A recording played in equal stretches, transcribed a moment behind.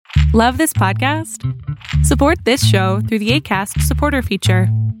Love this podcast? Support this show through the Acast supporter feature.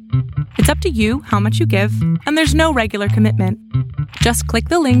 It's up to you how much you give, and there's no regular commitment. Just click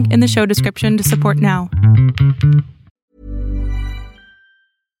the link in the show description to support now.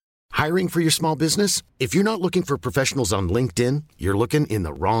 Hiring for your small business? If you're not looking for professionals on LinkedIn, you're looking in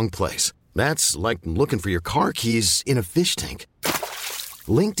the wrong place. That's like looking for your car keys in a fish tank.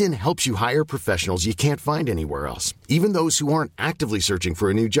 LinkedIn helps you hire professionals you can't find anywhere else, even those who aren't actively searching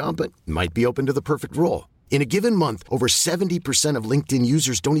for a new job but might be open to the perfect role. In a given month, over 70% of LinkedIn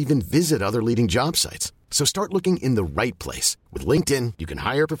users don't even visit other leading job sites. So start looking in the right place. With LinkedIn, you can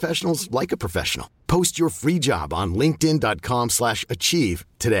hire professionals like a professional. Post your free job on linkedin.com/achieve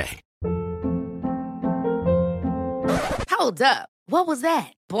today. Hold up. What was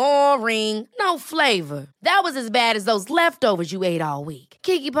that? Boring. No flavor. That was as bad as those leftovers you ate all week.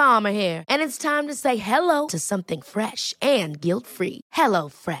 Keke Palmer here. And it's time to say hello to something fresh and guilt-free. Hello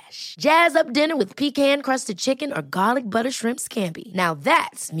Fresh. Jazz up dinner with pecan-crusted chicken or garlic butter shrimp scampi. Now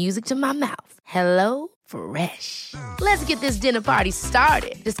that's music to my mouth. Hello Fresh. Let's get this dinner party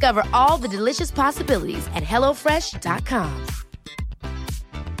started. Discover all the delicious possibilities at hellofresh.com.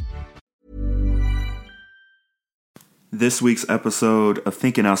 This week's episode of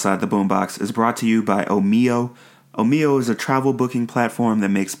Thinking Outside the Boombox is brought to you by Omio. Omio is a travel booking platform that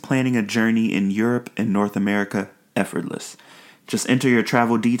makes planning a journey in Europe and North America effortless. Just enter your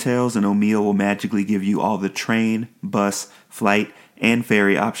travel details and Omio will magically give you all the train, bus, flight, and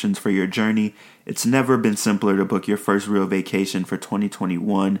ferry options for your journey. It's never been simpler to book your first real vacation for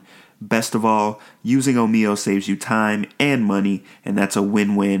 2021. Best of all, using Omio saves you time and money, and that's a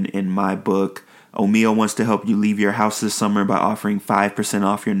win-win in my book. Omio wants to help you leave your house this summer by offering 5%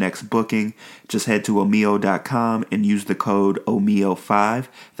 off your next booking. Just head to Omio.com and use the code OMIO5.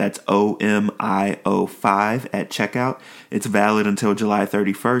 That's OMIO5 at checkout. It's valid until July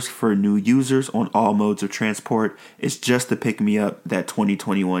 31st for new users on all modes of transport. It's just the pick-me-up that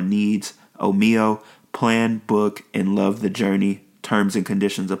 2021 needs. Omio, plan, book, and love the journey. Terms and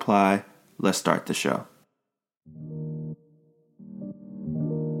conditions apply. Let's start the show.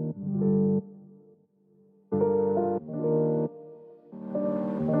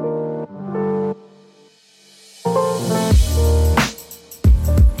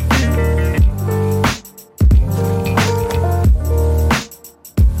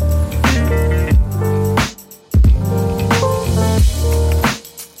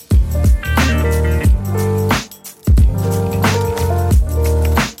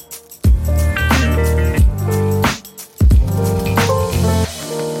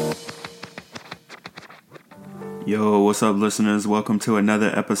 What's up, listeners? Welcome to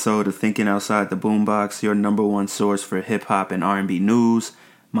another episode of Thinking Outside the Boombox, your number one source for hip-hop and R&B news.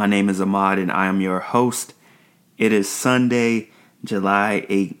 My name is Ahmad, and I am your host. It is Sunday, July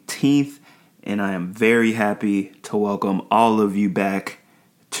 18th, and I am very happy to welcome all of you back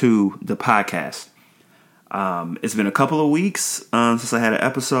to the podcast. It's been a couple of weeks since I had an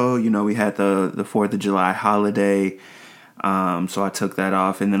episode. You know, we had the 4th of July holiday. So I took that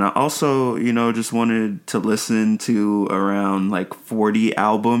off. And then I also, just wanted to listen to around like 40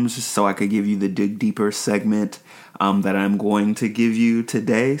 albums just so I could give you the Dig Deeper segment that I'm going to give you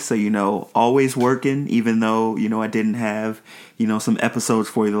today. So, always working, even though, I didn't have, some episodes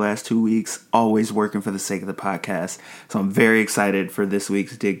for you the last 2 weeks, always working for the sake of the podcast. So I'm very excited for this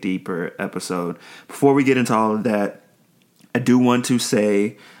week's Dig Deeper episode. Before we get into all of that, I do want to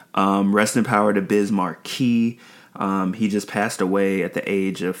say rest in power to Biz Markie. He just passed away at the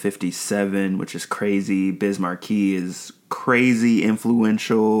age of 57, which is crazy. Biz Markie is crazy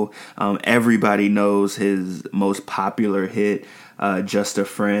influential. Everybody knows his most popular hit, Just a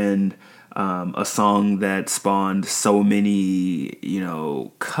Friend, a song that spawned so many,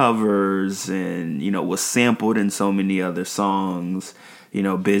 covers and, was sampled in so many other songs.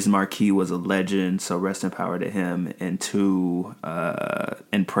 Biz Markie was a legend, so rest in power to him and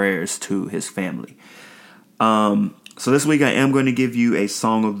prayers to his family. So this week I am going to give you a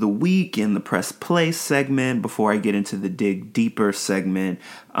song of the week in the press play segment before I get into the Dig Deeper segment,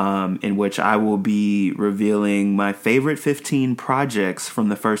 in which I will be revealing my favorite 15 projects from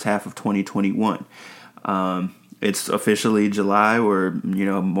the first half of 2021. It's officially July. We're,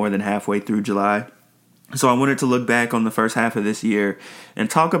 more than halfway through July. So I wanted to look back on the first half of this year and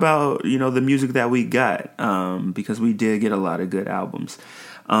talk about, the music that we got, because we did get a lot of good albums.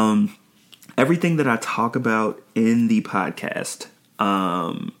 Everything that I talk about in the podcast,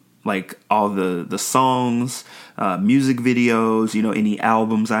 like all the songs, music videos, any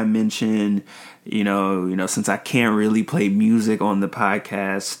albums I mention, since I can't really play music on the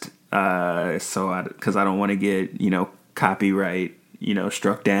podcast, because I don't want to get, copyright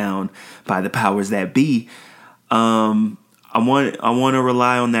struck down by the powers that be. I want to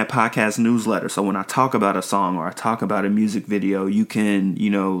rely on that podcast newsletter. So when I talk about a song or I talk about a music video, you can,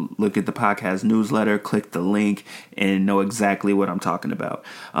 look at the podcast newsletter, click the link, and know exactly what I'm talking about.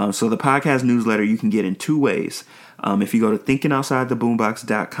 So the podcast newsletter you can get in two ways. If you go to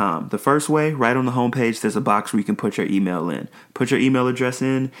thinkingoutsidetheboombox.com, the first way, right on the homepage, there's a box where you can put your email in. Put your email address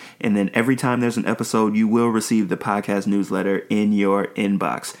in, and then every time there's an episode, you will receive the podcast newsletter in your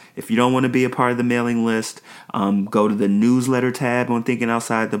inbox. If you don't want to be a part of the mailing list, go to the newsletter tab on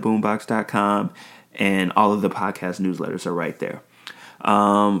thinkingoutsidetheboombox.com, and all of the podcast newsletters are right there.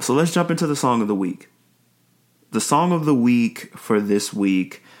 So let's jump into the song of the week. The song of the week for this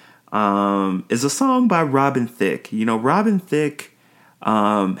week is a song by Robin Thicke. Robin Thicke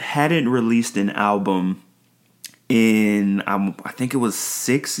hadn't released an album in, I think it was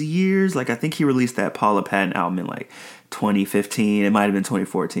 6 years. I think he released that Paula Patton album in 2015. It might have been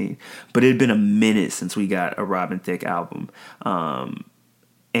 2014. But it had been a minute since we got a Robin Thicke album.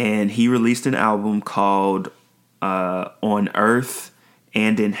 And he released an album called On Earth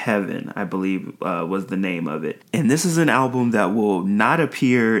and in Heaven, I believe was the name of it. And this is an album that will not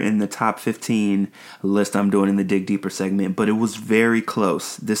appear in the top 15 list I'm doing in the Dig Deeper segment, but it was very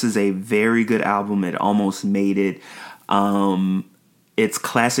close. This is a very good album. It almost made it. It's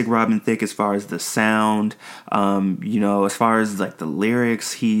classic Robin Thicke as far as the sound. As far as the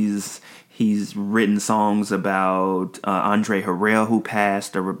lyrics, he's written songs about Andre Harrell, who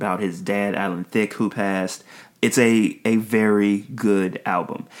passed, or about his dad, Alan Thicke, who passed. It's a very good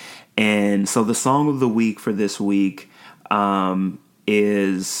album. And so the song of the week for this week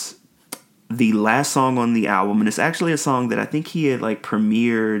is the last song on the album. And it's actually a song that I think he had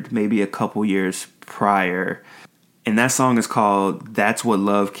premiered maybe a couple years prior. And that song is called That's What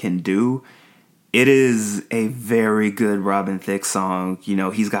Love Can Do. It is a very good Robin Thicke song.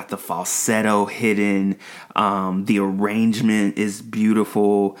 He's got the falsetto hidden. The arrangement is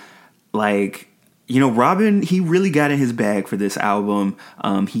beautiful. Robin, he really got in his bag for this album.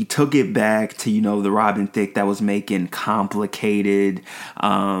 He took it back to, the Robin Thicke that was making Complicated.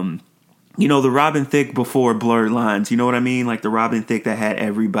 The Robin Thicke before Blurred Lines, you know what I mean? The Robin Thicke that had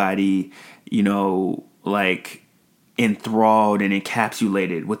everybody, enthralled and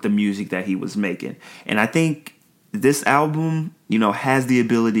encapsulated with the music that he was making. And I think this album, has the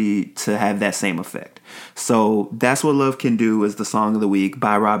ability to have that same effect. So That's What Love Can Do is the song of the week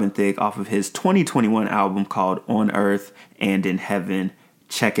by Robin Thicke off of his 2021 album called On Earth and in Heaven.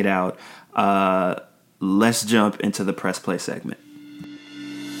 Check it out. Let's jump into the Press Play segment.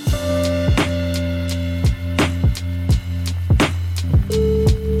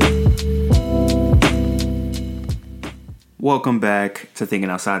 Welcome back to Thinking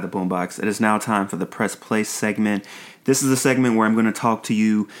Outside the Boombox. It is now time for the Press Play segment. This is a segment where I'm going to talk to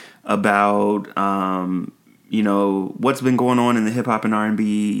you about, what's been going on in the hip hop and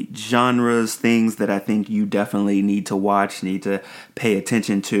R&B genres, things that I think you definitely need to watch, need to pay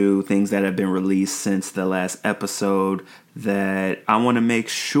attention to, things that have been released since the last episode that I want to make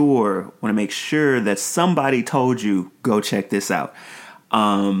sure that somebody told you, go check this out.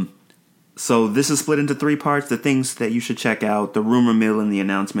 So this is split into three parts: the things that you should check out, the rumor mill and the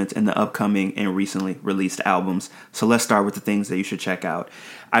announcements, and the upcoming and recently released albums. So let's start with the things that you should check out.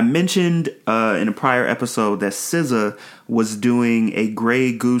 I mentioned in a prior episode that SZA was doing a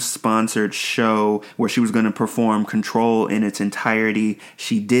Grey Goose sponsored show where she was going to perform Control in its entirety.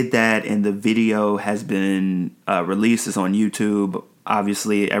 She did that, and the video has been released. It's on YouTube.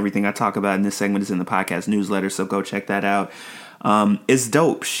 Obviously, everything I talk about in this segment is in the podcast newsletter, so go check that out. It's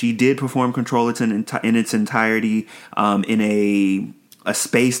dope. She did perform Control in its entirety in a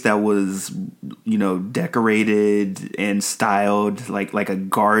space that was, decorated and styled like a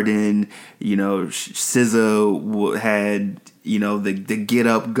garden. SZA had, the get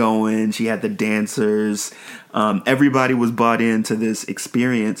up going. She had the dancers. Everybody was bought into this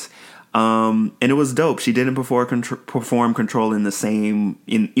experience. And it was dope. She didn't perform Control in the same,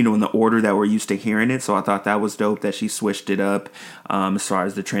 in the order that we're used to hearing it. So I thought that was dope that she switched it up, as far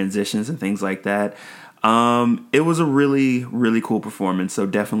as the transitions and things like that. It was a really, really cool performance. So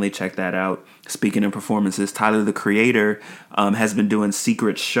definitely check that out. Speaking of performances, Tyler, the Creator, has been doing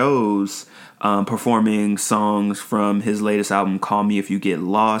secret shows, performing songs from his latest album, Call Me If You Get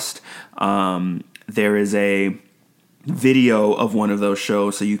Lost. There is a video of one of those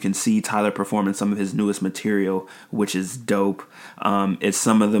shows, so you can see Tyler performing some of his newest material, which is dope. It's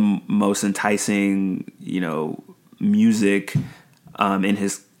some of the most enticing, music in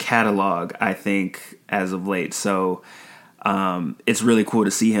his catalog, I think, as of late. So it's really cool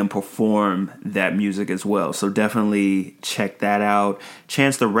to see him perform that music as well. So definitely check that out.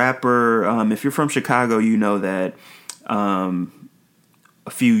 Chance the Rapper, if you're from Chicago, you know that a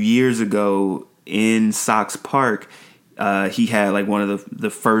few years ago in Sox Park, he had like one of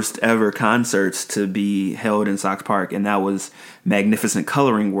the first ever concerts to be held in Sox Park, and that was Magnificent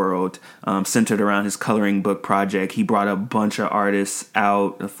Coloring World, centered around his coloring book project. He brought a bunch of artists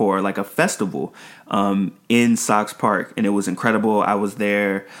out for like a festival in Sox Park, and it was incredible. I was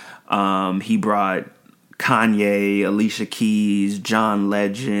there. He brought Kanye, Alicia Keys, John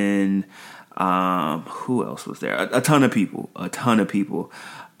Legend. Who else was there? A ton of people.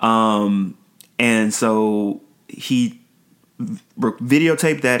 And so he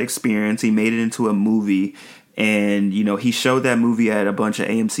videotaped that experience. He made it into a movie, and he showed that movie at a bunch of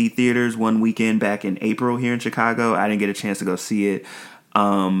AMC theaters one weekend back in April here in Chicago. I didn't get a chance to go see it,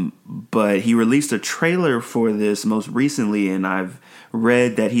 but he released a trailer for this most recently, and I've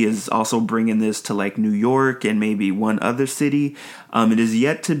read that he is also bringing this to like New York and maybe one other city. It is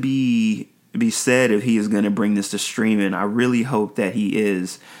yet to be said if he is going to bring this to streaming. I really hope that he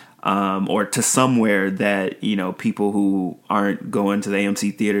is. Or to somewhere that, people who aren't going to the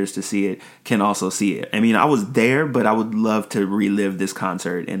AMC theaters to see it can also see it. I mean, I was there, but I would love to relive this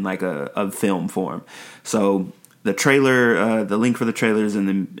concert in like a film form. So the trailer, the link for the trailer is in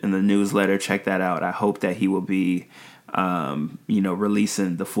the newsletter. Check that out. I hope that he will be,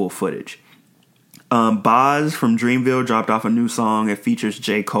 releasing the full footage. Boz from Dreamville dropped off a new song. It features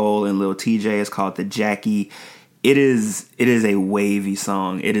J. Cole and Lil TJ. It's called The Jackie. It is a wavy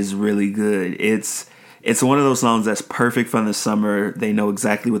song. It is really good. It's one of those songs that's perfect for the summer. They know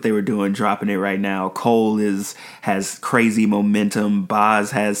exactly what they were doing, dropping it right now. Cole has crazy momentum.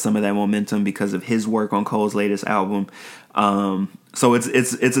 Boz has some of that momentum because of his work on Cole's latest album. So it's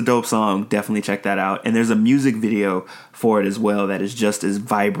a dope song. Definitely check that out. And there's a music video for it as well that is just as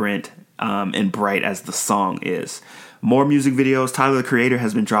vibrant and bright as the song is. More music videos. Tyler, the Creator,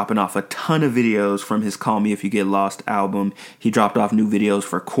 has been dropping off a ton of videos from his Call Me If You Get Lost album. He dropped off new videos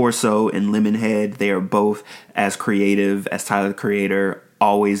for Corso and Lemonhead. They are both as creative as Tyler, the Creator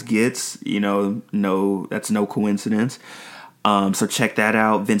always gets. That's no coincidence. So check that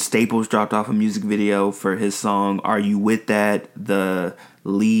out. Vince Staples dropped off a music video for his song Are You With That? The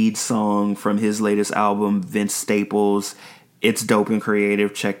lead song from his latest album, Vince Staples. It's dope and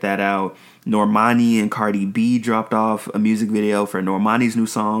creative. Check that out. Normani and Cardi B dropped off a music video for Normani's new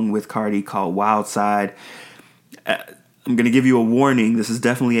song with Cardi called Wild Side. I'm going to give you a warning. This is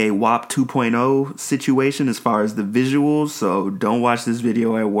definitely a WAP 2.0 situation as far as the visuals, so don't watch this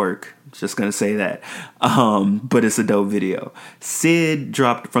video at work. Just going to say that. But it's a dope video. Sid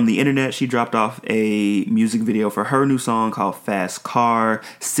dropped from the internet. She dropped off a music video for her new song called Fast Car.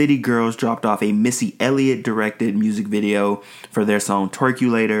 City Girls dropped off a Missy Elliott directed music video for their song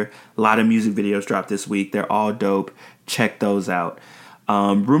Twerkulator. A lot of music videos dropped this week. They're all dope. Check those out.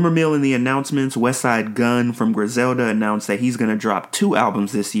 Rumor mill in the announcements, Westside Gunn from Griselda announced that he's going to drop 2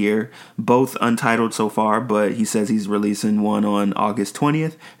 albums this year, both untitled so far, but he says he's releasing one on August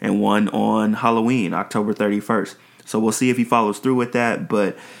 20th and one on Halloween, October 31st. So we'll see if he follows through with that,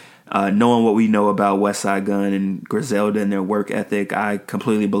 but knowing what we know about Westside Gunn and Griselda and their work ethic, I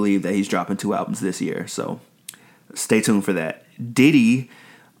completely believe that he's dropping 2 albums this year, so stay tuned for that. Diddy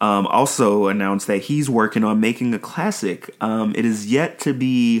also announced that he's working on making a classic. It is yet to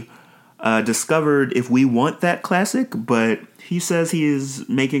be discovered if we want that classic, but he says he is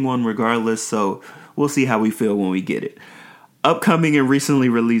making one regardless, so we'll see how we feel when we get it. Upcoming and recently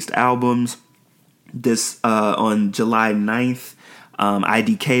released albums. This on July 9th,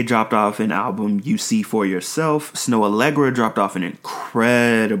 IDK dropped off an album, You See For Yourself. Snow Allegra dropped off an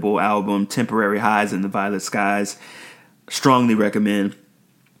incredible album, Temporary Highs in the Violet Skies. Strongly recommend.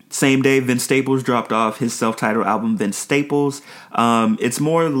 Same day, Vince Staples dropped off his self-titled album, Vince Staples. It's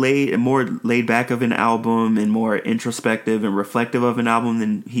more laid back of an album and more introspective and reflective of an album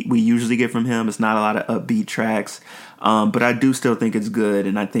than we usually get from him. It's not a lot of upbeat tracks, but I do still think it's good.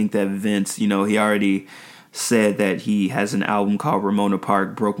 And I think that Vince, he already said that he has an album called Ramona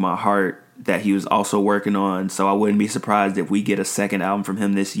Park, Broke My Heart, that he was also working on. So I wouldn't be surprised if we get a second album from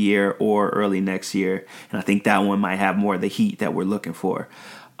him this year or early next year. And I think that one might have more of the heat that we're looking for.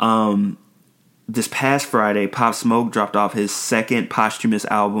 This past Friday, Pop Smoke dropped off his second posthumous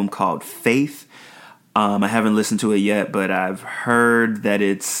album called Faith. I haven't listened to it yet, but I've heard that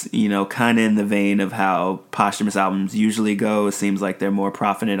it's, kind of in the vein of how posthumous albums usually go. It seems like they're more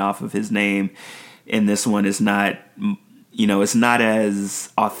profiting off of his name. And this one is not, it's not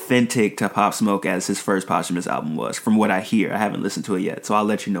as authentic to Pop Smoke as his first posthumous album was, from what I hear. I haven't listened to it yet, so I'll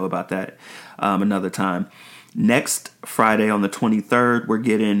let you know about that another time. Next Friday on the 23rd, we're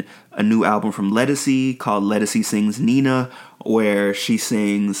getting a new album from Ledisi called Ledisi Sings Nina, where she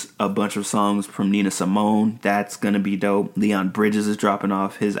sings a bunch of songs from Nina Simone. That's going to be dope. Leon Bridges is dropping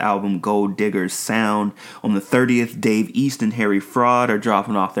off his album Gold Digger's Sound. On the 30th, Dave East and Harry Fraud are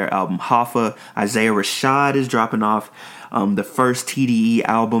dropping off their album Hoffa. Isaiah Rashad is dropping off the first TDE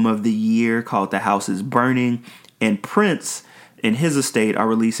album of the year called The House is Burning. And Prince and his estate are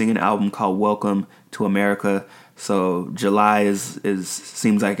releasing an album called Welcome to America. So July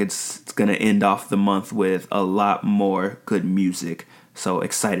seems like it's going to end off the month with a lot more good music. So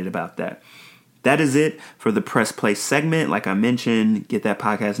excited about that. That is it for the Press Play segment. Like I mentioned, get that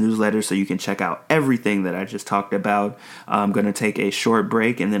podcast newsletter so you can check out everything that I just talked about. I'm going to take a short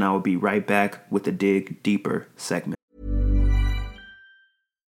break and then I will be right back with the Dig Deeper segment.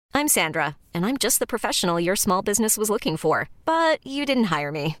 I'm Sandra, and I'm just the professional your small business was looking for. But you didn't hire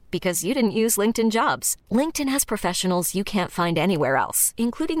me because you didn't use LinkedIn Jobs. LinkedIn has professionals you can't find anywhere else,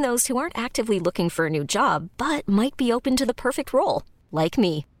 including those who aren't actively looking for a new job, but might be open to the perfect role, like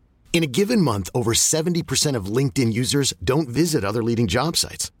me. In a given month, over 70% of LinkedIn users don't visit other leading job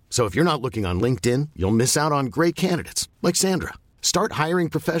sites. So if you're not looking on LinkedIn, you'll miss out on great candidates like Sandra. Start hiring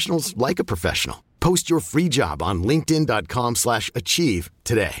professionals like a professional. Post your free job on linkedin.com/achieve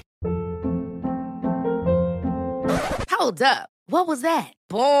today. Hold up. What was that?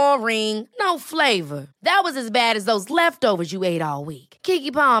 Boring. No flavor. That was as bad as those leftovers you ate all week.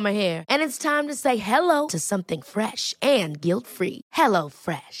 Keke Palmer here. And it's time to say hello to something fresh and guilt-free. Hello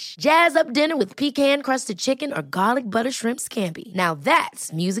Fresh. Jazz up dinner with pecan-crusted chicken or garlic butter shrimp scampi. Now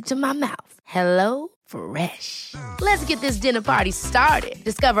that's music to my mouth. Hello Fresh. Let's get this dinner party started.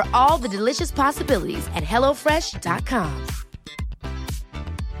 Discover all the delicious possibilities at HelloFresh.com.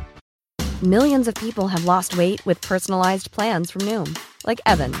 Millions of people have lost weight with personalized plans from Noom. Like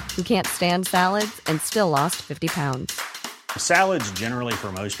Evan, who can't stand salads and still lost 50 pounds. Salads generally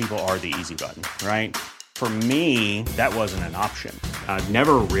for most people are the easy button, right? For me, that wasn't an option. I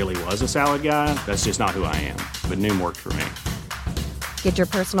never really was a salad guy. That's just not who I am. But Noom worked for me. Get your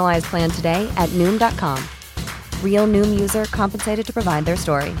personalized plan today at Noom.com. Real Noom user compensated to provide their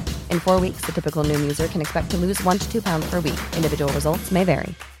story. In 4 weeks, the typical Noom user can expect to lose 1 to 2 pounds per week. Individual results may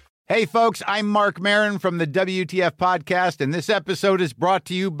vary. Hey, folks, I'm Mark Maron from the WTF Podcast, and this episode is brought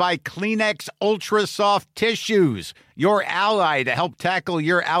to you by Kleenex Ultra Soft Tissues, your ally to help tackle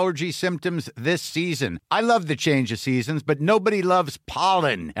your allergy symptoms this season. I love the change of seasons, but nobody loves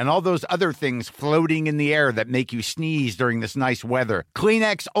pollen and all those other things floating in the air that make you sneeze during this nice weather.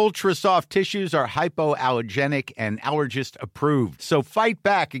 Kleenex Ultra Soft Tissues are hypoallergenic and allergist approved, so fight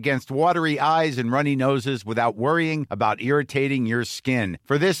back against watery eyes and runny noses without worrying about irritating your skin.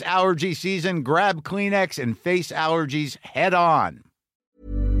 For this allergy season, grab Kleenex and face allergies head on.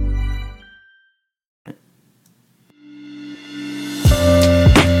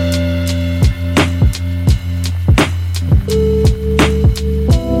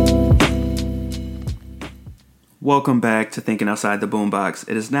 Welcome back to Thinking Outside the Boombox.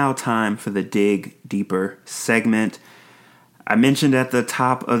 It is now time for the Dig Deeper segment. I mentioned at the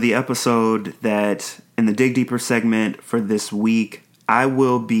top of the episode that in the Dig Deeper segment for this week, I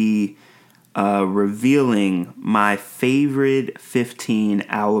will be revealing my favorite 15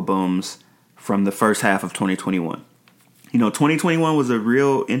 albums from the first half of 2021. You know, 2021 was a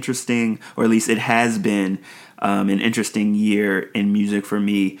real interesting, or at least it has been an interesting year in music for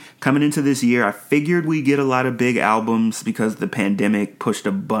me. Coming into this year, I figured we'd get a lot of big albums because the pandemic pushed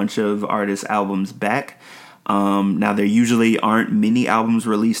a bunch of artists' albums back. Now, there usually aren't many albums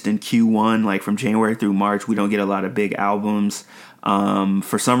released in Q1, like from January through March. We don't get a lot of big albums.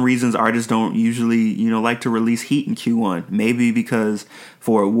 For some reasons, artists don't usually, like to release heat in Q1. Maybe because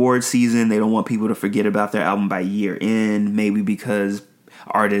for award season, they don't want people to forget about their album by year end. Maybe because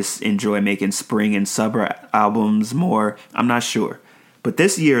artists enjoy making spring and summer albums more. I'm not sure. But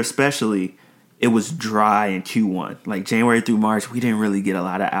this year especially, it was dry in Q1. Like January through March, we didn't really get a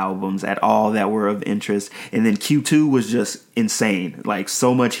lot of albums at all that were of interest. And then Q2 was just insane. Like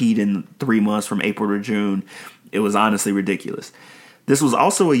so much heat in 3 months from April to June. It was honestly ridiculous. This was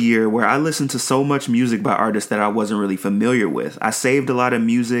also a year where I listened to so much music by artists that I wasn't really familiar with. I saved a lot of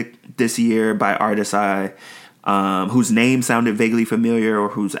music this year by artists whose name sounded vaguely familiar or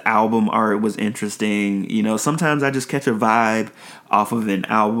whose album art was interesting. Sometimes I just catch a vibe off of an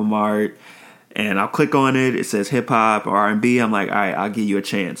album art and I'll click on it. It says hip hop or R&B. I'm like, all right, I'll give you a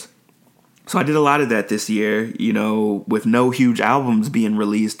chance. So I did a lot of that this year, with no huge albums being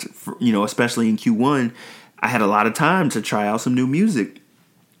released, especially in Q1. I had a lot of time to try out some new music.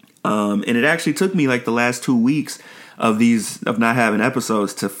 And it actually took me like the last 2 weeks of not having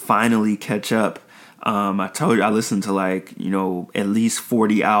episodes to finally catch up I told you I listened to at least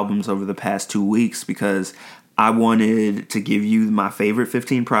 40 albums over the past 2 weeks because I wanted to give you my favorite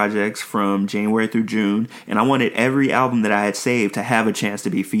 15 projects from January through June, and I wanted every album that I had saved to have a chance to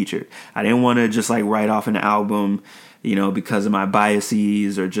be featured. I didn't want to just write off an album, because of my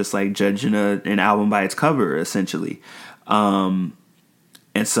biases or just judging an album by its cover, essentially. And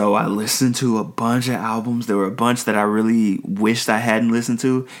so I listened to a bunch of albums. There were a bunch that I really wished I hadn't listened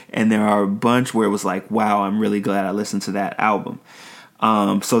to, and there are a bunch where it was wow, I'm really glad I listened to that album.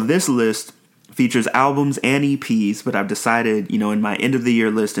 So this list features albums and EPs, but I've decided, in my end of the year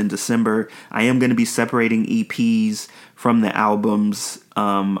list in December, I am going to be separating EPs from the albums.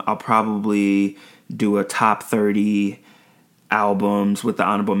 I'll probably do a top 30 albums with the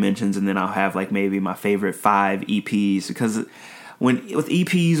honorable mentions, and then I'll have maybe my favorite 5 EPs, because with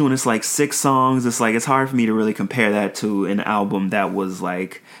EPs, when it's 6 songs, it's hard for me to really compare that to an album that was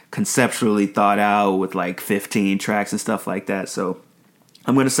conceptually thought out with 15 tracks and stuff like that. So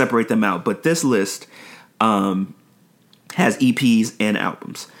I'm going to separate them out. But this list has EPs and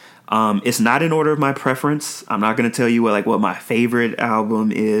albums. It's not in order of my preference. I'm not going to tell you what my favorite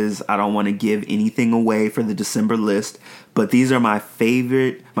album is. I don't want to give anything away for the December list. But these are my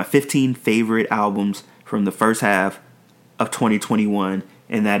 15 favorite albums from the first half of 2021.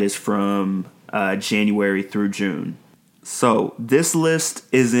 And that is from January through June. So this list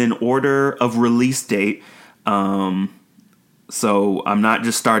is in order of release date. So I'm not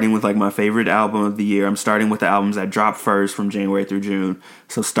just starting with my favorite album of the year. I'm starting with the albums that dropped first from January through June.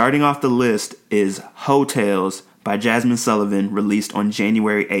 So starting off the list is Hotels by Jazmine Sullivan, released on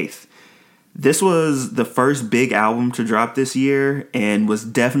January 8th. This was the first big album to drop this year and was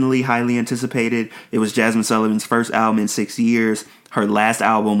definitely highly anticipated. It was Jazmine Sullivan's first album in 6 years. Her last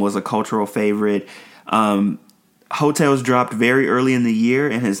album was a cultural favorite. Hotels dropped very early in the year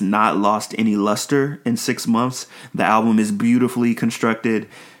and has not lost any luster in 6 months. The album is beautifully constructed.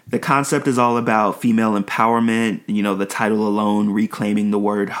 The concept is all about female empowerment, the title alone reclaiming the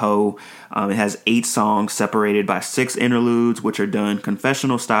word hoe. It has 8 songs separated by 6 interludes, which are done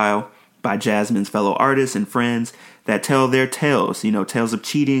confessional style by Jazmine's fellow artists and friends that tell their tales, tales of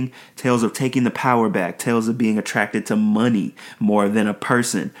cheating, tales of taking the power back, tales of being attracted to money more than a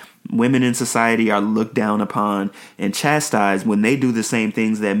person. Women in society are looked down upon and chastised when they do the same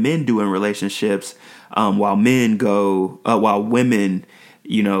things that men do in relationships, while women,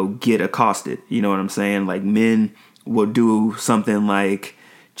 get accosted. You know what I'm saying? Men will do something like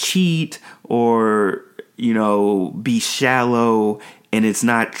cheat or, be shallow, and it's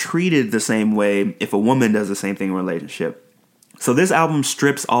not treated the same way if a woman does the same thing in a relationship. So this album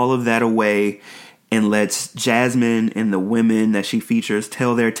strips all of that away and lets Jazmine and the women that she features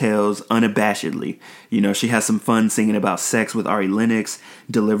tell their tales unabashedly. She has some fun singing about sex with Ari Lennox,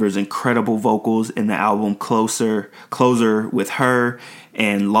 delivers incredible vocals in the album Closer with her,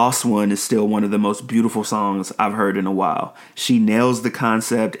 and Lost One is still one of the most beautiful songs I've heard in a while. She nails the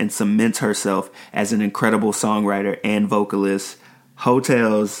concept and cements herself as an incredible songwriter and vocalist.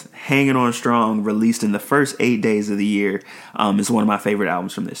 Hotels, hanging on strong, released in the first 8 days of the year, is one of my favorite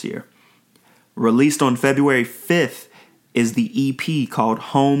albums from this year. Released on February 5th is the EP called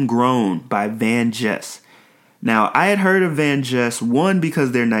Homegrown by Van Jess. Now, I had heard of Van Jess, one,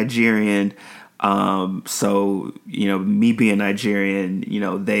 because they're Nigerian. So, me being Nigerian,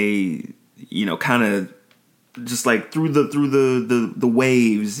 they, kind of just through the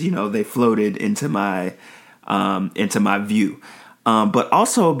waves, they floated into my view. But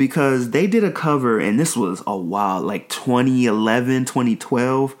also because they did a cover, and this was a while, 2011,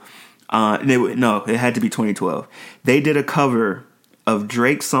 2012. It had to be 2012. They did a cover of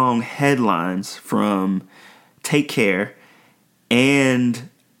Drake's song Headlines from Take Care and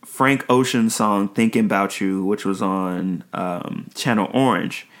Frank Ocean's song Thinking About You, which was on Channel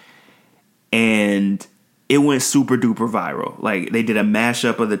Orange. And it went super duper viral. They did a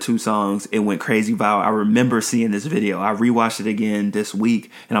mashup of the 2 songs. It went crazy viral. I remember seeing this video. I rewatched it again this week,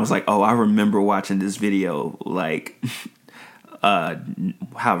 and I was like, oh, I remember watching this video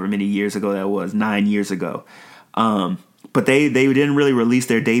however many years ago that was, 9 years ago. But they didn't really release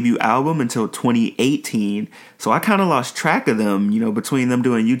their debut album until 2018. So I kind of lost track of them, between them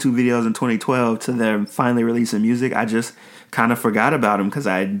doing YouTube videos in 2012 to them finally releasing music. I just kind of forgot about them because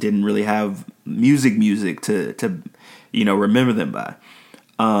I didn't really have music to remember them by.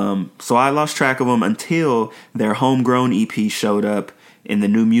 So I lost track of them until their Homegrown EP showed up in the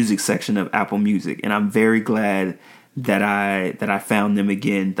new music section of Apple Music. And I'm very glad that I found them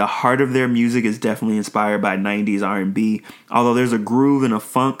again. The heart of their music is definitely inspired by 90s R&B, although there's a groove and a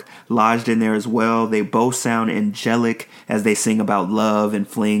funk lodged in there as well. They both sound angelic as they sing about love and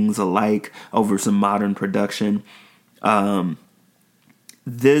flings alike over some modern production.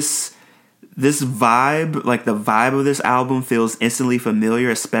 This vibe, like the vibe of this album, feels instantly familiar,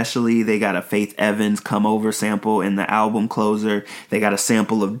 especially they got a Faith Evans Come Over sample in the album closer. They got a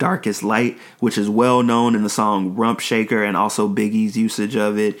sample of Darkest Light, which is well known in the song Rump Shaker, and also Biggie's usage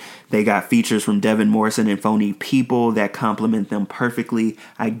of it. They got features from Devin Morrison and Phony People that complement them perfectly.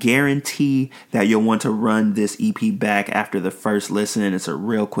 I guarantee that you'll want to run this EP back after the first listen. It's a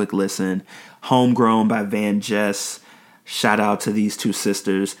real quick listen. Homegrown by Van Jess. Shout out to these two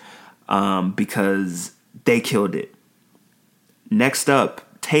sisters. Because they killed it. Next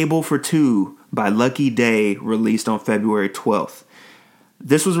up, Table for Two by Lucky Daye, released on February 12th.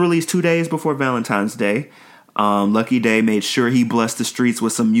 This was released 2 days before Valentine's Day. Lucky Daye made sure he blessed the streets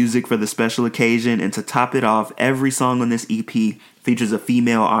with some music for the special occasion, and to top it off, every song on this EP features a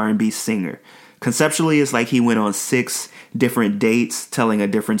female R&B singer. Conceptually, it's like he went on 6 different dates, telling a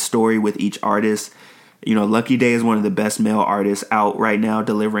different story with each artist. You know, Lucky Daye is one of the best male artists out right now,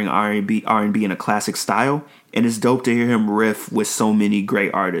 delivering R&B in a classic style, and it's dope to hear him riff with so many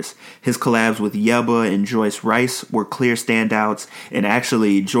great artists. His collabs with Yebba and Joyce Rice were clear standouts, and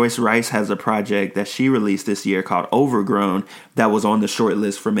actually, Joyce Rice has a project that she released this year called Overgrown that was on the short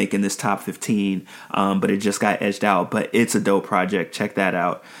list for making this top 15, but it just got edged out. But it's a dope project. Check that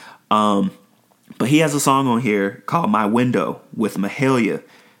out. But he has a song on here called My Window with Mahalia,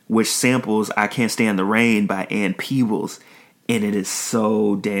 which samples I Can't Stand the Rain by Ann Peebles, and it is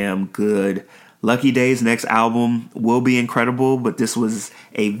so damn good. Lucky Daye's next album will be incredible, but this was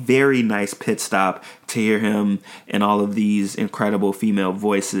a very nice pit stop to hear him and all of these incredible female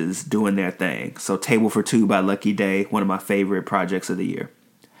voices doing their thing. So Table for Two by Lucky Daye, one of my favorite projects of the year.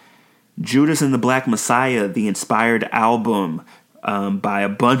 Judas and the Black Messiah, the inspired album by a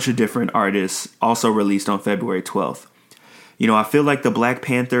bunch of different artists, also released on February 12th. You know, I feel like the Black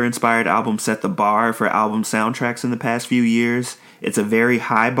Panther inspired album set the bar for album soundtracks in the past few years. It's a very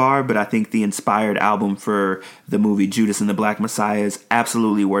high bar, but I think the inspired album for the movie Judas and the Black Messiah is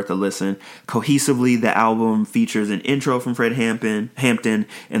absolutely worth a listen. Cohesively, the album features an intro from Fred Hampton,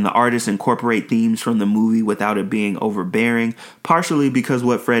 and the artists incorporate themes from the movie without it being overbearing, partially because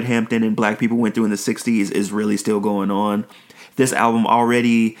what Fred Hampton and Black people went through in the 60s is really still going on. This album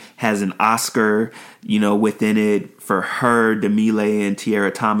already has an Oscar, within it for Her, Demile, and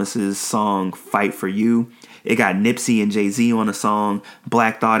Tierra Thomas's song Fight For You. It got Nipsey and Jay-Z on a song.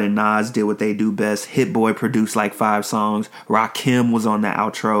 Black Thought and Nas did what they do best. Hit Boy produced like 5 songs. Rakim was on the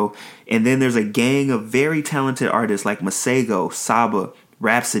outro. And then there's a gang of very talented artists like Masego, Saba,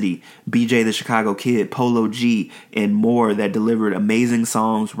 Rhapsody, BJ the Chicago Kid, Polo G, and more that delivered amazing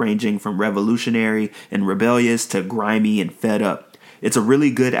songs ranging from revolutionary and rebellious to grimy and fed up. It's a really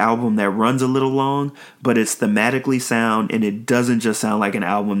good album that runs a little long, but it's thematically sound, and it doesn't just sound like an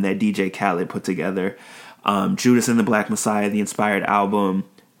album that DJ Khaled put together. Judas and the Black Messiah, the inspired album,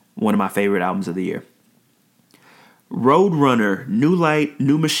 one of my favorite albums of the year. Roadrunner, New Light,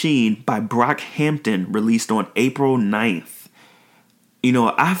 New Machine by Brockhampton, released on April 9th.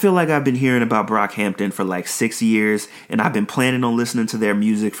 I feel like I've been hearing about Brockhampton for like 6 years, and I've been planning on listening to their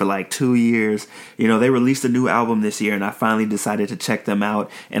music for like 2 years. They released a new album this year, and I finally decided to check them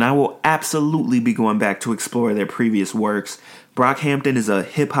out, and I will absolutely be going back to explore their previous works. Brockhampton is a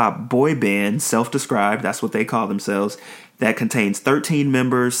hip-hop boy band, self-described, that's what they call themselves, that contains 13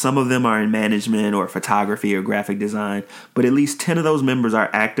 members. Some of them are in management or photography or graphic design, but at least 10 of those members are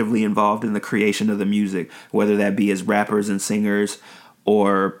actively involved in the creation of the music, whether that be as rappers and singers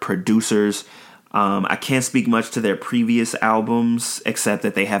or producers. I can't speak much to their previous albums, except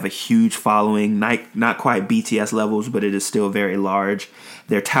that they have a huge following, not quite BTS levels, but it is still very large.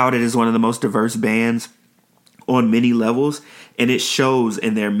 They're touted as one of the most diverse bands on many levels, and it shows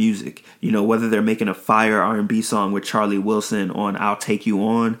in their music. Whether they're making a fire R&B song with Charlie Wilson on I'll Take You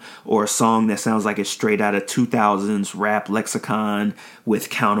On, or a song that sounds like it's straight out of 2000s rap lexicon with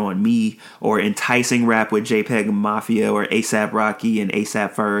Count On Me, or enticing rap with JPEG Mafia or A$AP Rocky and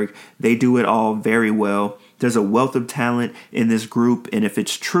A$AP Ferg. They do it all very well. There's a wealth of talent in this group, and if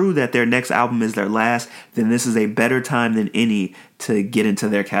it's true that their next album is their last, then this is a better time than any to get into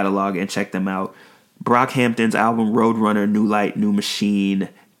their catalog and check them out. Brockhampton's album Roadrunner, New Light, New Machine.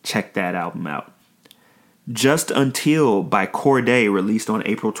 Check that album out. Just Until by Cordae, released on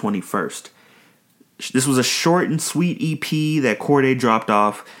April 21st. This was a short and sweet EP that Cordae dropped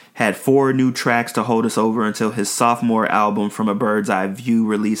off had 4 new tracks to hold us over until his sophomore album From a Bird's Eye View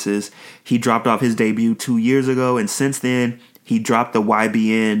releases. He dropped off his debut 2 years ago, and since then, he dropped the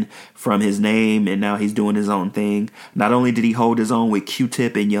YBN from his name, and now he's doing his own thing. Not only did he hold his own with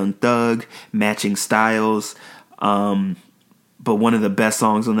Q-Tip and Young Thug, matching styles, but one of the best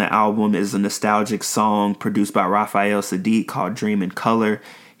songs on the album is a nostalgic song produced by Raphael Saadiq called Dream in Color.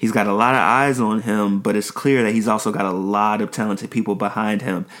 He's got a lot of eyes on him, but it's clear that he's also got a lot of talented people behind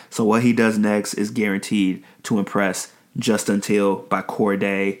him. So what he does next is guaranteed to impress. Just Until by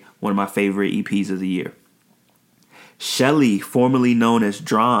Cordae, one of my favorite EPs of the year. Shelly, formerly known as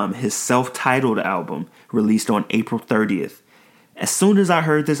Drum, his self-titled album, released on April 30th. As soon as I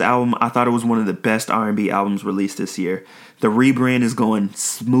heard this album, I thought it was one of the best R&B albums released this year. The rebrand is going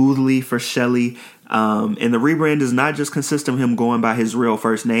smoothly for Shelly, and the rebrand does not just consist of him going by his real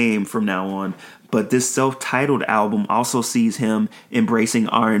first name from now on, but this self-titled album also sees him embracing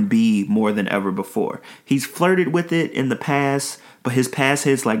R&B more than ever before. He's flirted with it in the past, but his past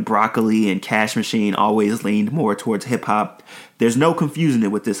hits like Broccoli and Cash Machine always leaned more towards hip-hop. There's no confusing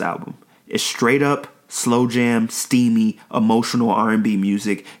it with this album. It's straight up, slow jam, steamy, emotional R&B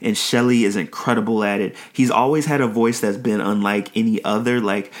music, and Shelly is incredible at it. He's always had a voice that's been unlike any other.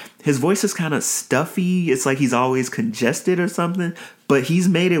 Like, his voice is kind of stuffy. It's like he's always congested or something, but he's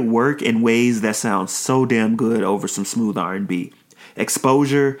made it work in ways that sound so damn good over some smooth R&B.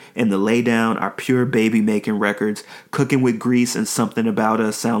 Exposure and The Laydown are pure baby-making records. Cooking with Grease and Something About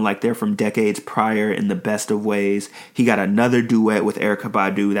Us sound like they're from decades prior in the best of ways. He got another duet with Erykah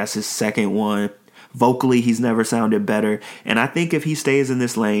Badu. That's his second one. Vocally, he's never sounded better. And I think if he stays in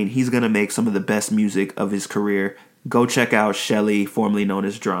this lane, he's going to make some of the best music of his career. Go check out Shelly, formerly known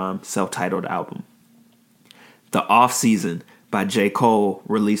as Drum, self-titled album. The Off Season by J. Cole,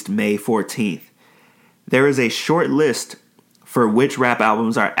 released May 14th. There is a short list for which rap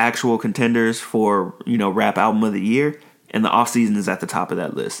albums are actual contenders for, rap album of the year, and The Off Season is at the top of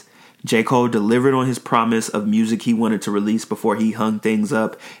that list. J. Cole delivered on his promise of music he wanted to release before he hung things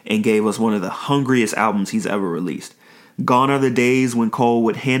up and gave us one of the hungriest albums he's ever released. Gone are the days when Cole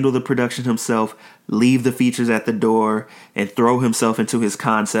would handle the production himself, leave the features at the door, and throw himself into his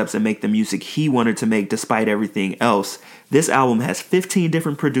concepts and make the music he wanted to make despite everything else. This album has 15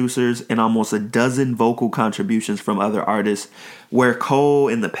 different producers and almost a dozen vocal contributions from other artists. Where Cole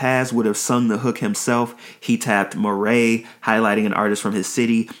in the past would have sung the hook himself, he tapped Murray, highlighting an artist from his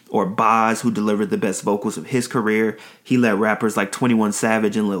city, or Boz, who delivered the best vocals of his career. He let rappers like 21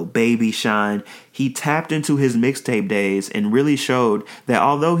 Savage and Lil Baby shine. He tapped into his mixtape days and really showed that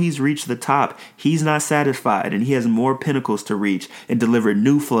although he's reached the top, he's not satisfied and he has more pinnacles to reach, and delivered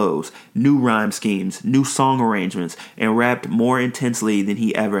new flows, new rhyme schemes, new song arrangements, and rapped more intensely than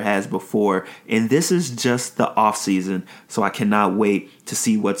he ever has before. And this is just the off season, so I cannot wait to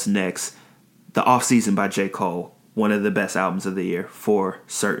see what's next. The Off Season by J. Cole, one of the best albums of the year for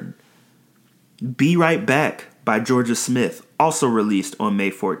certain. Be Right Back by Georgia Smith, also released on May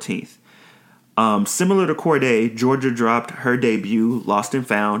 14th. Similar to Cordae, Georgia dropped her debut, Lost and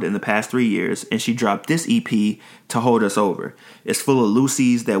Found, in the past 3 years, and she dropped this EP to hold us over. It's full of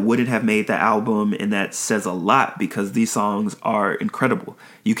loosies that wouldn't have made the album, and that says a lot because these songs are incredible.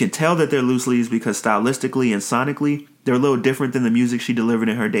 You can tell that they're loosies because stylistically and sonically, they're a little different than the music she delivered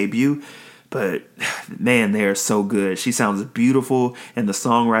in her debut, but man, they are so good. She sounds beautiful, and the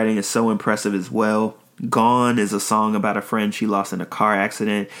songwriting is so impressive as well. Gone is a song about a friend she lost in a car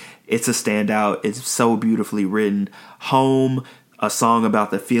accident. It's a standout. It's so beautifully written. Home, a song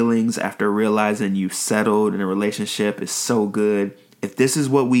about the feelings after realizing you settled in a relationship, is so good. If this is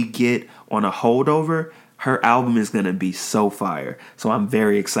what we get on a holdover, her album is going to be so fire. So I'm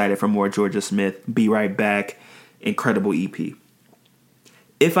very excited for more Georgia Smith. Be Right Back. Incredible EP.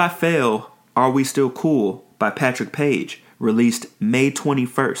 If I Fail, Are We Still Cool by Patrick Page, released May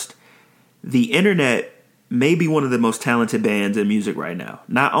 21st. The internet may be one of the most talented bands in music right now.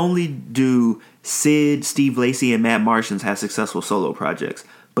 Not only do Sid, Steve Lacy, and Matt Martians have successful solo projects,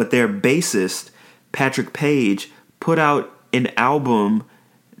 but their bassist, Patrick Page, put out an album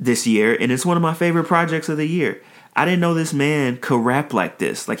this year, and it's one of my favorite projects of the year. I didn't know this man could rap like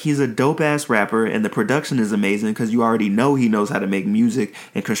this. Like, he's a dope-ass rapper, and the production is amazing because you already know he knows how to make music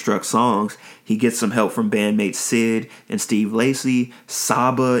and construct songs. He gets some help from bandmates Sid and Steve Lacy,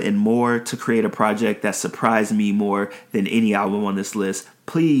 Saba, and more to create a project that surprised me more than any album on this list.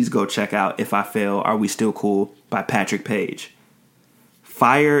 Please go check out If I Fail, Are We Still Cool by Patrick Page.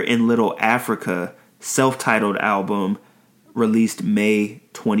 Fire in Little Africa, self-titled album, released May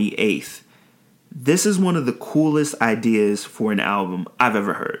 28th. This is one of the coolest ideas for an album I've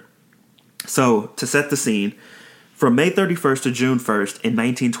ever heard. So, to set the scene, From May 31st to June 1st in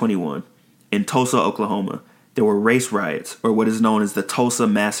 1921, in Tulsa, Oklahoma, there were race riots, or what is known as the Tulsa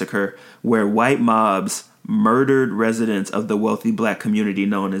Massacre, where white mobs murdered residents of the wealthy black community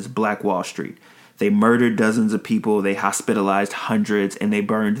known as Black Wall Street. They murdered dozens of people, they hospitalized hundreds, and they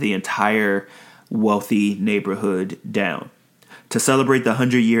burned the entire wealthy neighborhood down. To celebrate the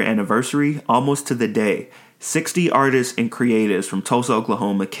 100-year anniversary, almost to the day, 60 artists and creatives from Tulsa,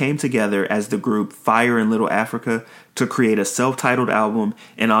 Oklahoma came together as the group Fire in Little Africa to create a self-titled album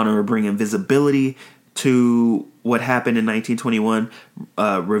in honor of bringing visibility to what happened in 1921,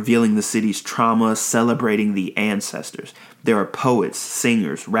 revealing the city's trauma, celebrating the ancestors. There are poets,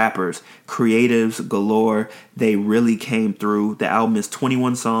 singers, rappers, creatives galore. They really came through. The album is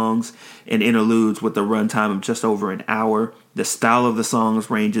 21 songs and interludes with a runtime of just over an hour. The style of the songs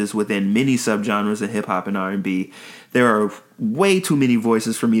ranges within many subgenres of hip-hop and R&B. There are way too many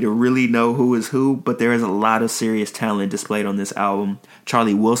voices for me to really know who is who, but there is a lot of serious talent displayed on this album.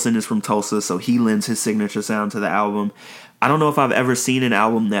 Charlie Wilson is from Tulsa, so he lends his signature sound to the album. I don't know if I've ever seen an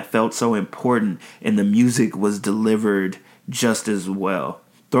album that felt so important and the music was delivered just as well.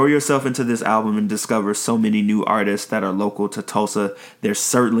 Throw yourself into this album and discover so many new artists that are local to Tulsa. There's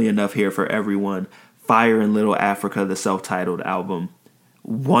certainly enough here for everyone. Fire in Little Africa, the self-titled album,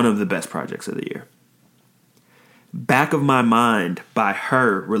 one of the best projects of the year. Back of My Mind by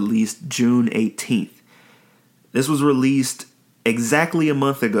Her, released June 18th. This was released exactly a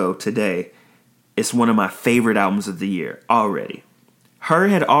month ago today. It's one of my favorite albums of the year already. Her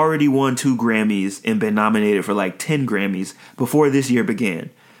had already won 2 Grammys and been nominated for like 10 Grammys before this year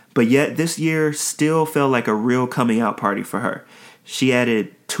began. But yet this year still felt like a real coming out party for her. She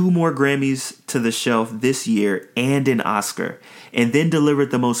added 2 more Grammys to the shelf this year and an Oscar, and then delivered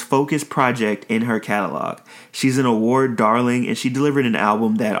the most focused project in her catalog. She's an award darling, and she delivered an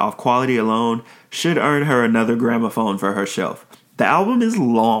album that, off quality alone, should earn her another gramophone for her shelf. The album is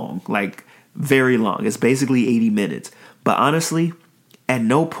long, like very long. It's basically 80 minutes. But honestly, at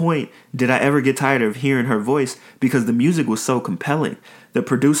no point did I ever get tired of hearing her voice because the music was so compelling. The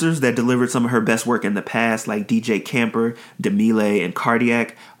producers that delivered some of her best work in the past, like DJ Camper, Demile, and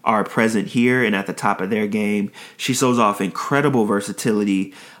Cardiac, are present here and at the top of their game. She shows off incredible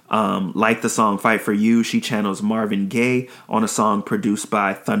versatility. Like the song Fight For You, she channels Marvin Gaye on a song produced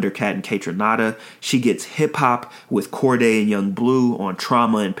by Thundercat and Kaytranada. She gets hip-hop with Cordae and Young Blue on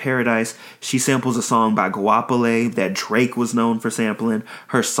Trauma and Paradise. She samples a song by Guapole that Drake was known for sampling.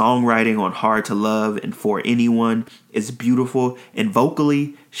 Her songwriting on Hard to Love and For Anyone is beautiful, and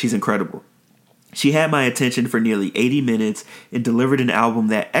vocally, she's incredible. She had my attention for nearly 80 minutes and delivered an album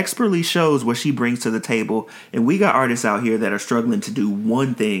that expertly shows what she brings to the table. And we got artists out here that are struggling to do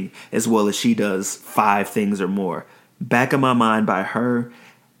one thing as well as she does 5 things or more. Back of My Mind by Her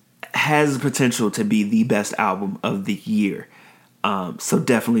has the potential to be the best album of the year. So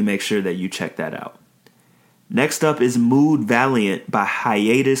definitely make sure that you check that out. Next up is Mood Valiant by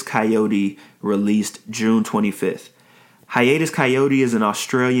Hiatus Kaiyote, released June 25th. Hiatus Kaiyote is an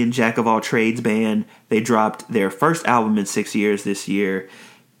Australian jack-of-all-trades band. They dropped their first album in 6 years this year,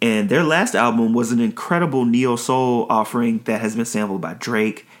 and their last album was an incredible neo-soul offering that has been sampled by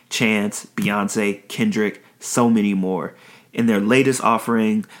Drake, Chance, Beyonce, Kendrick, so many more. In their latest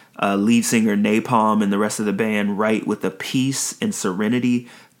offering, lead singer Napalm and the rest of the band write with a peace and serenity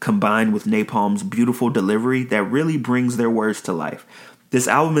combined with Napalm's beautiful delivery that really brings their words to life. This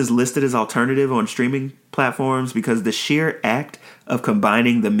album is listed as alternative on streaming platforms because the sheer act of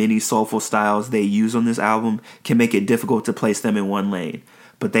combining the many soulful styles they use on this album can make it difficult to place them in one lane.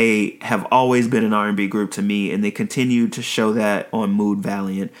 But they have always been an R&B group to me, and they continue to show that on Mood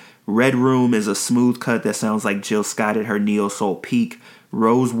Valiant. Red Room is a smooth cut that sounds like Jill Scott at her neo-soul peak.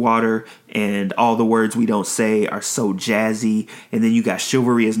 Rosewater and All the Words We Don't Say are so jazzy. And then you got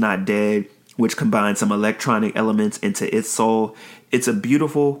Chivalry Is Not Dead, which combines some electronic elements into its soul. It's a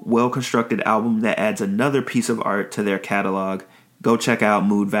beautiful, well-constructed album that adds another piece of art to their catalog. Go check out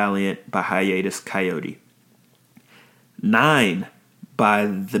Mood Valiant by Hiatus Kaiyote. 9 by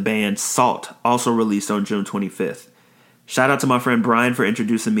the band Salt, also released on June 25th. Shout out to my friend Brian for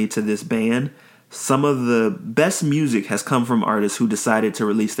introducing me to this band. Some of the best music has come from artists who decided to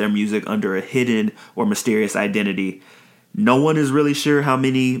release their music under a hidden or mysterious identity. No one is really sure how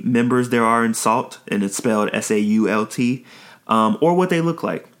many members there are in Salt, and it's spelled S-A-U-L-T, or what they look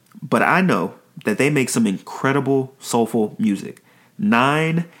like. But I know that they make some incredible soulful music.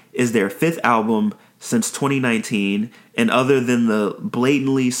 9 is their 5th album since 2019, and other than the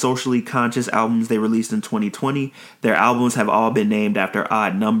blatantly socially conscious albums they released in 2020, their albums have all been named after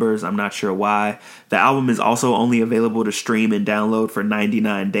odd numbers. I'm not sure why. The album is also only available to stream and download for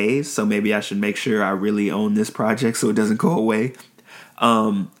 99 days, so maybe I should make sure I really own this project so it doesn't go away.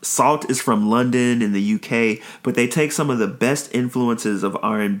 Salt is from London in the UK, but they take some of the best influences of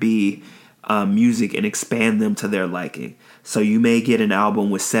R&B music and expand them to their liking. So you may get an album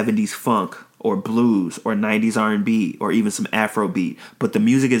with 70s funk or blues or 90s R&B or even some Afrobeat, but the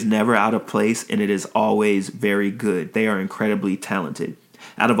music is never out of place and it is always very good. They are incredibly talented.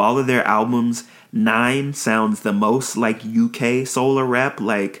 Out of all of their albums, 9 sounds the most like UK soul or rap,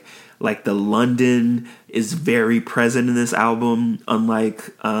 like the London is very present in this album,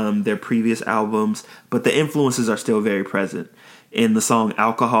 unlike their previous albums, but the influences are still very present. In the song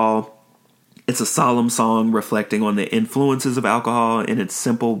Alcohol, it's a solemn song reflecting on the influences of alcohol, and it's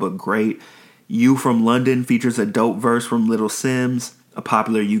simple but great. You From London features a dope verse from Little Simz, a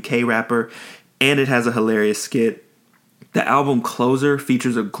popular UK rapper, and it has a hilarious skit. The album Closer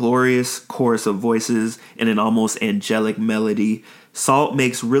features a glorious chorus of voices and an almost angelic melody. Salt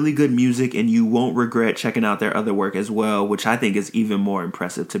makes really good music, and you won't regret checking out their other work as well, which I think is even more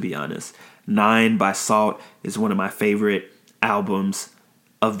impressive, to be honest. 9 by Salt is one of my favorite albums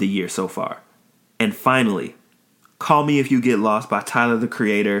of the year so far. And finally, Call Me If You Get Lost by Tyler, the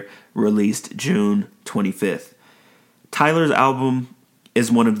Creator, released June 25th. Tyler's album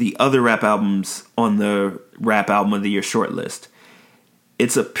is one of the other rap albums on the Rap Album of the Year shortlist.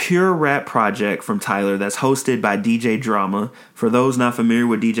 It's a pure rap project from Tyler that's hosted by DJ Drama. For those not familiar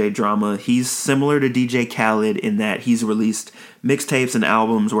with DJ Drama, he's similar to DJ Khaled in that he's released mixtapes and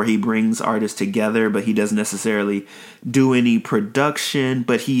albums where he brings artists together, but he doesn't necessarily do any production,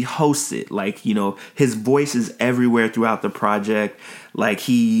 but he hosts it. Like, you know, his voice is everywhere throughout the project. Like,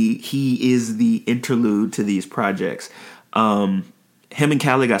 he is the interlude to these projects. Him and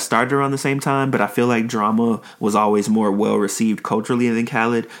Khaled got started around the same time, but I feel like Drama was always more well-received culturally than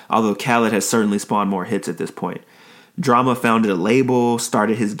Khaled, although Khaled has certainly spawned more hits at this point. Drama founded a label,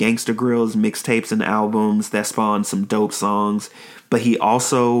 started his Gangsta Grillz mixtapes and albums that spawned some dope songs, but he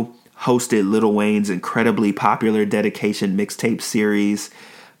also hosted Lil Wayne's incredibly popular Dedication mixtape series,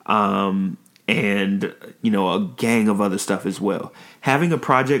 and, you know, a gang of other stuff as well. Having a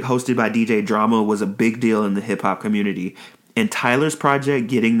project hosted by DJ Drama was a big deal in the hip-hop community, and Tyler's project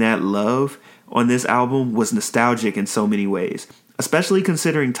getting that love on this album was nostalgic in so many ways, especially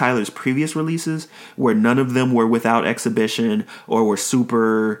considering Tyler's previous releases, where none of them were without exhibition or were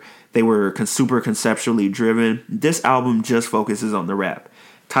super conceptually driven. This album just focuses on the rap.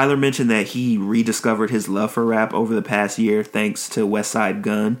 Tyler mentioned that he rediscovered his love for rap over the past year thanks to Westside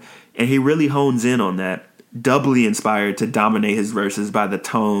Gunn, and he really hones in on that, doubly inspired to dominate his verses by the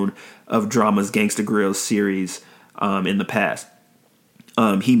tone of Drama's Gangsta Grillz series in the past.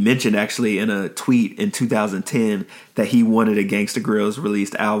 He mentioned actually in a tweet in 2010 that he wanted a Gangsta Grillz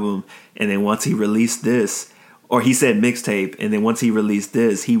released album, and then once he released this, or he said mixtape, and then once he released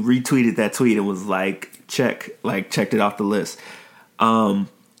this, he retweeted that tweet and was like, checked it off the list.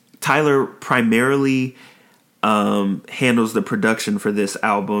 Tyler primarily handles the production for this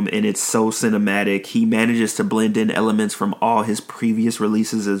album, and it's so cinematic. He manages to blend in elements from all his previous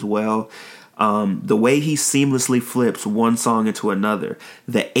releases as well. The way he seamlessly flips one song into another,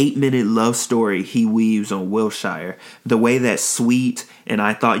 the 8-minute love story he weaves on Wilshire, the way that Sweet and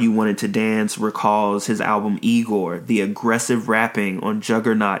I Thought You Wanted to Dance recalls his album Igor, the aggressive rapping on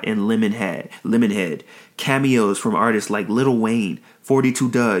Juggernaut and Lemonhead, cameos from artists like Lil Wayne,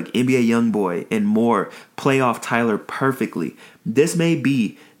 42 Dugg, NBA Youngboy, and more play off Tyler perfectly. This may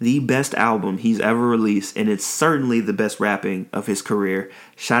be the best album he's ever released, and it's certainly the best rapping of his career.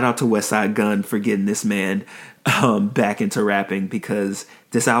 Shout out to Westside Gunn for getting this man back into rapping, because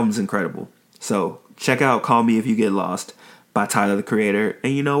this album's incredible. So check out Call Me If You Get Lost by Tyler, the Creator.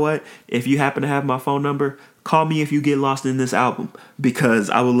 And you know what? If you happen to have my phone number, call me if you get lost in this album, because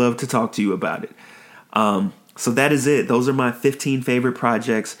I would love to talk to you about it. So that is it. Those are my 15 favorite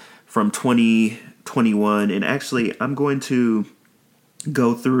projects from 2021. And actually, I'm going to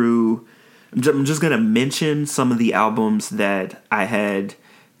go through, I'm just going to mention some of the albums that I had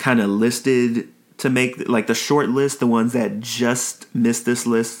kind of listed to make, like the short list, the ones that just missed this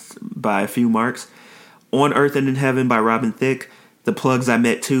list by a few marks. On Earth and in Heaven by Robin Thicke, The Plugs I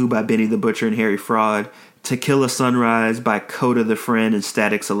Met Too by Benny the Butcher and Harry Fraud, To Kill a Sunrise by Coda the Friend and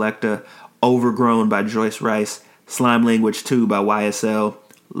Static Selecta, Overgrown by Joyce Rice, Slime Language 2 by YSL,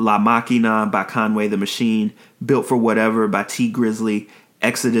 La Machina by Conway the Machine, Built for Whatever by T Grizzly,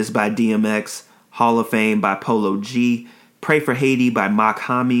 Exodus by DMX, Hall of Fame by Polo G, Pray for Haiti by Mock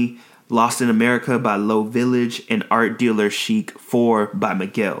Hami, Lost in America by Low Village, and Art Dealer Chic 4 by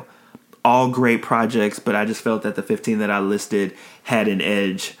Miguel. All great projects, but I just felt that the 15 that I listed had an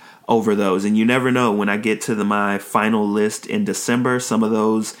edge over those. And you never know, when I get to my final list in December, some of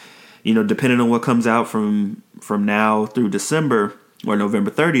those, depending on what comes out from now through December or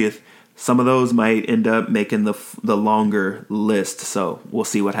November 30th, some of those might end up making the longer list. So we'll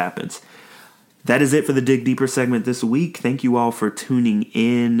see what happens. That is it for the Dig Deeper segment this week. Thank you all for tuning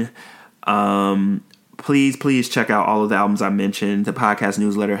in. Please check out all of the albums I mentioned. The podcast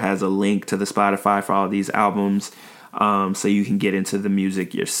newsletter has a link to the Spotify for all of these albums, so you can get into the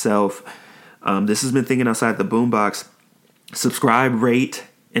music yourself. This has been Thinking Outside the Boombox. Subscribe, rate,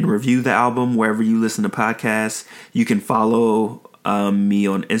 and review the album wherever you listen to podcasts. You can follow me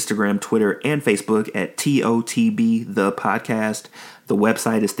on Instagram, Twitter, and Facebook at TOTB the podcast. The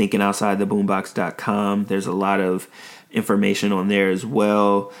website is thinkingoutsidetheboombox.com. There's a lot of information on there as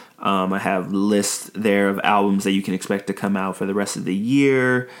well. I have lists there of albums that you can expect to come out for the rest of the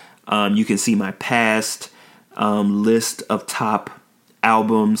year. You can see my past list of top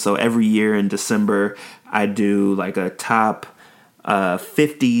albums. So every year in December, I do like a top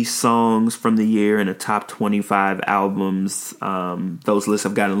 50 songs from the year and a top 25 albums. Those lists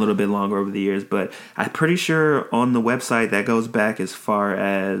have gotten a little bit longer over the years, but I'm pretty sure on the website that goes back as far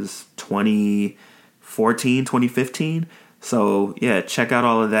as 2014, 2015. So yeah, check out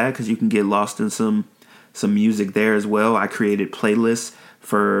all of that because you can get lost in some music there as well. I created playlists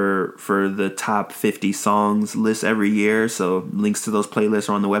for the top 50 songs list every year. So links to those playlists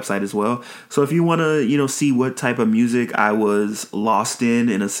are on the website as well. So if you want to, see what type of music I was lost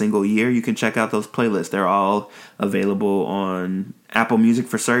in a single year, you can check out those playlists. They're all available on Apple Music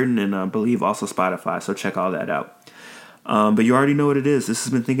for certain, and I believe also Spotify. So check all that out. But you already know what it is. This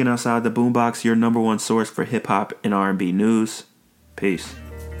has been Thinking Outside the Boombox, your number one source for hip hop and R&B news. Peace.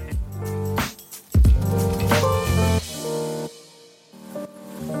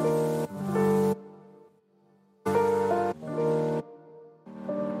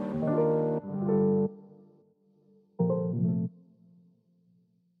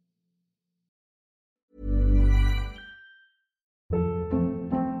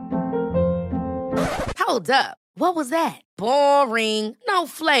 Hold up. What was that? Boring. No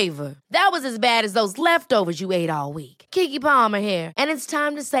flavor. That was as bad as those leftovers you ate all week. Keke Palmer here. And it's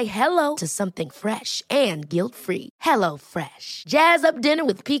time to say hello to something fresh and guilt-free. Hello Fresh. Jazz up dinner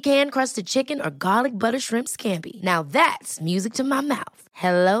with pecan-crusted chicken or garlic butter shrimp scampi. Now that's music to my mouth.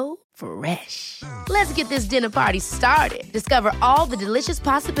 Hello Fresh. Let's get this dinner party started. Discover all the delicious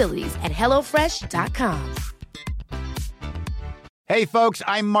possibilities at HelloFresh.com. Hey, folks,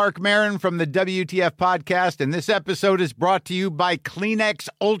 I'm Mark Maron from the WTF Podcast, and this episode is brought to you by Kleenex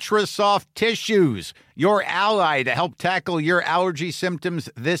Ultra Soft Tissues, your ally to help tackle your allergy symptoms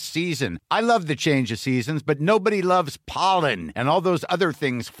this season. I love the change of seasons, but nobody loves pollen and all those other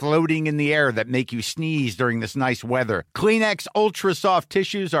things floating in the air that make you sneeze during this nice weather. Kleenex Ultra Soft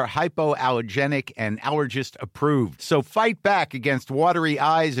Tissues are hypoallergenic and allergist approved, so fight back against watery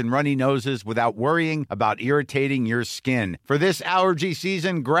eyes and runny noses without worrying about irritating your skin. For this allergy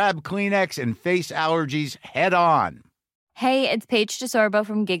season, grab Kleenex and face allergies head on. Hey, it's Paige DeSorbo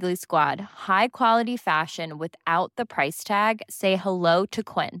from Giggly Squad. High quality fashion without the price tag. Say hello to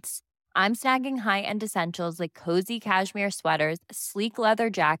Quince. I'm snagging high-end essentials like cozy cashmere sweaters, sleek leather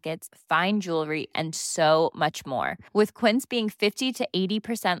jackets, fine jewelry, and so much more. With Quince being 50 to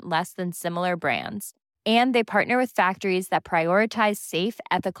 80% less than similar brands. And they partner with factories that prioritize safe,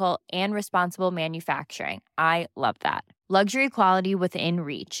 ethical, and responsible manufacturing. I love that. Luxury quality within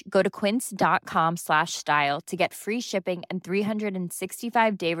reach. Go to quince.com/style to get free shipping and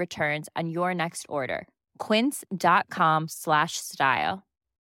 365-day returns on your next order. Quince.com/style.